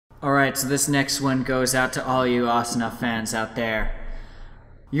Alright, so this next one goes out to all you Asuna fans out there.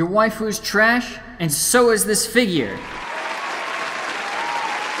 Your waifu's trash, and so is this figure.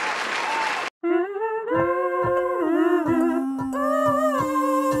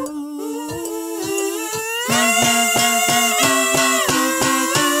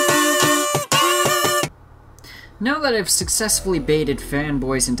 Now that I've successfully baited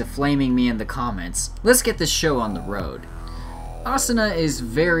fanboys into flaming me in the comments, let's get this show on the road. Asuna is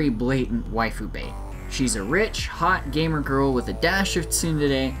very blatant waifu bait. She's a rich, hot gamer girl with a dash of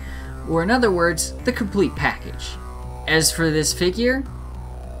tsundere, or in other words, the complete package. As for this figure,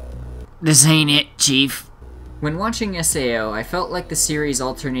 this ain't it, Chief. When watching SAO, I felt like the series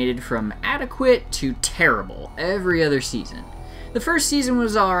alternated from adequate to terrible every other season. The first season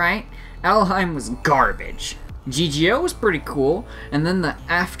was alright, Alheim was garbage. GGO was pretty cool, and then the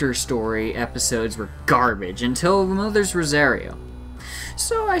after story episodes were garbage until Mother's Rosario.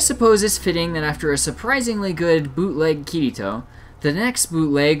 So I suppose it's fitting that after a surprisingly good bootleg Kirito, the next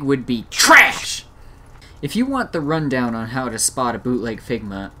bootleg would be trash! If you want the rundown on how to spot a bootleg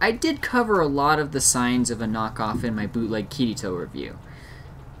Figma, I did cover a lot of the signs of a knockoff in my bootleg Kirito review.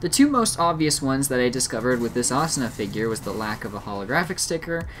 The two most obvious ones that I discovered with this Asuna figure was the lack of a holographic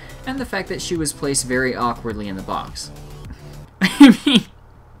sticker, and the fact that she was placed very awkwardly in the box. I mean,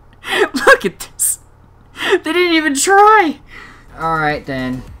 look at this! They didn't even try! Alright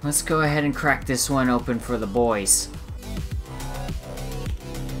then, let's go ahead and crack this one open for the boys.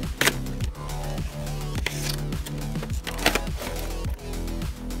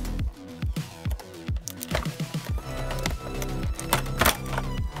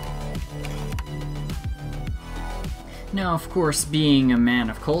 Now, of course, being a man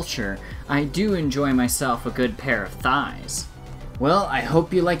of culture, I do enjoy myself a good pair of thighs. Well, I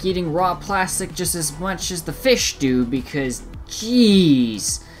hope you like eating raw plastic just as much as the fish do, because,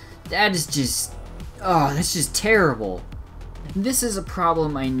 jeez, that is just, oh, that's just terrible. This is a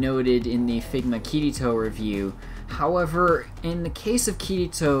problem I noted in the Figma Kirito review. However, in the case of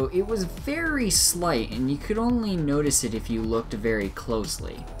Kirito, it was very slight, and you could only notice it if you looked very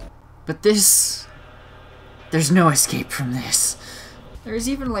closely. But this... there's no escape from this. There's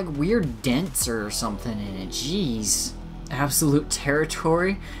even like weird dents or something in it, jeez. Absolute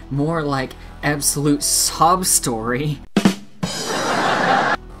territory? More like absolute sob story.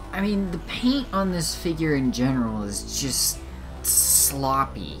 I mean, the paint on this figure in general is just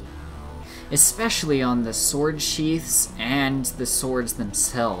sloppy. Especially on the sword sheaths and the swords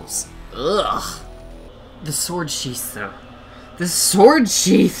themselves. Ugh. The sword sheaths though. The sword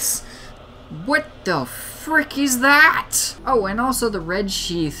sheaths! What the frick is that? Oh, and also the red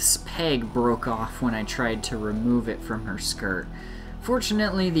sheath's peg broke off when I tried to remove it from her skirt.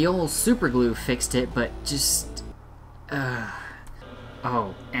 Fortunately, the old super glue fixed it, but just...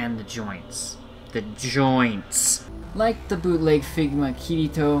 Oh, and the joints. The joints. Like the bootleg Figma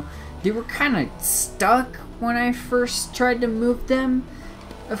Kirito, they were kinda stuck when I first tried to move them.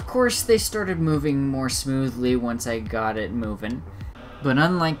 Of course, they started moving more smoothly once I got it moving. But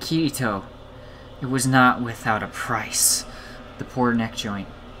unlike Kirito, it was not without a price. The poor neck joint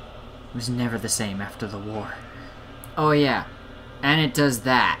was never the same after the war. Oh yeah, and it does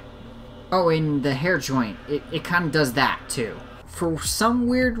that. Oh, and the hair joint, it kind of does that too. For some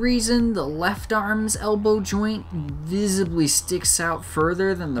weird reason, the left arm's elbow joint visibly sticks out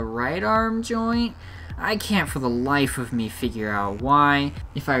further than the right arm joint. I can't for the life of me figure out why.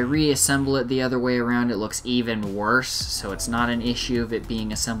 If I reassemble it the other way around, it looks even worse, so it's not an issue of it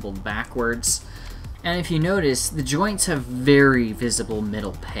being assembled backwards. And if you notice, the joints have very visible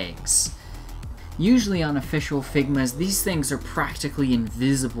middle pegs. Usually on official Figmas, these things are practically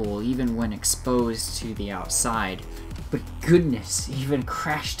invisible even when exposed to the outside. But goodness, even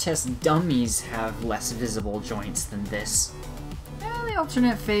crash test dummies have less visible joints than this. And the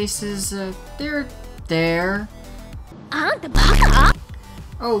alternate faces, they're there.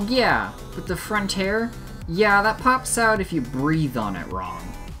 Oh yeah, but the front hair? Yeah, that pops out if you breathe on it wrong.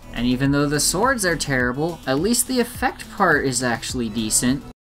 And even though the swords are terrible, at least the effect part is actually decent.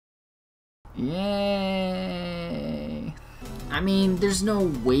 Yay! I mean, there's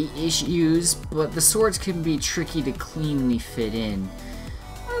no weight issues, but the swords can be tricky to cleanly fit in.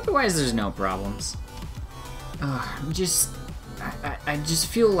 Otherwise, there's no problems. I just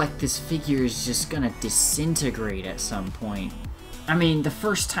feel like this figure is just gonna disintegrate at some point. I mean, the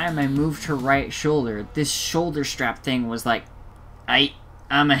first time I moved her right shoulder, this shoulder strap thing was like,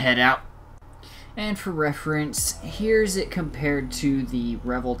 I'ma head out. And for reference, here's it compared to the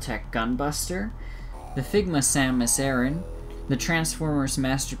Revoltech Gunbuster, the Figma Samus Aran, the Transformers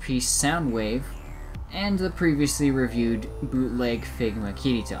Masterpiece Soundwave, and the previously reviewed Bootleg Figma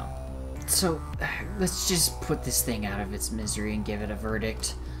Kirito. So, let's just put this thing out of its misery and give it a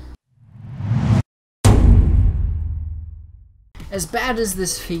verdict. As bad as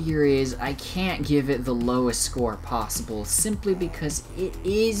this figure is, I can't give it the lowest score possible simply because it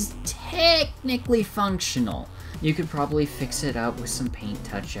is technically functional. You could probably fix it up with some paint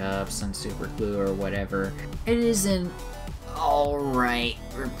touch-ups, some super glue or whatever. It is an alright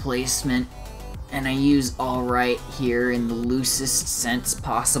replacement, and I use alright here in the loosest sense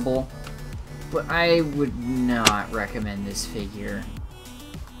possible. But I would not recommend this figure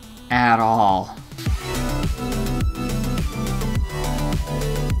at all.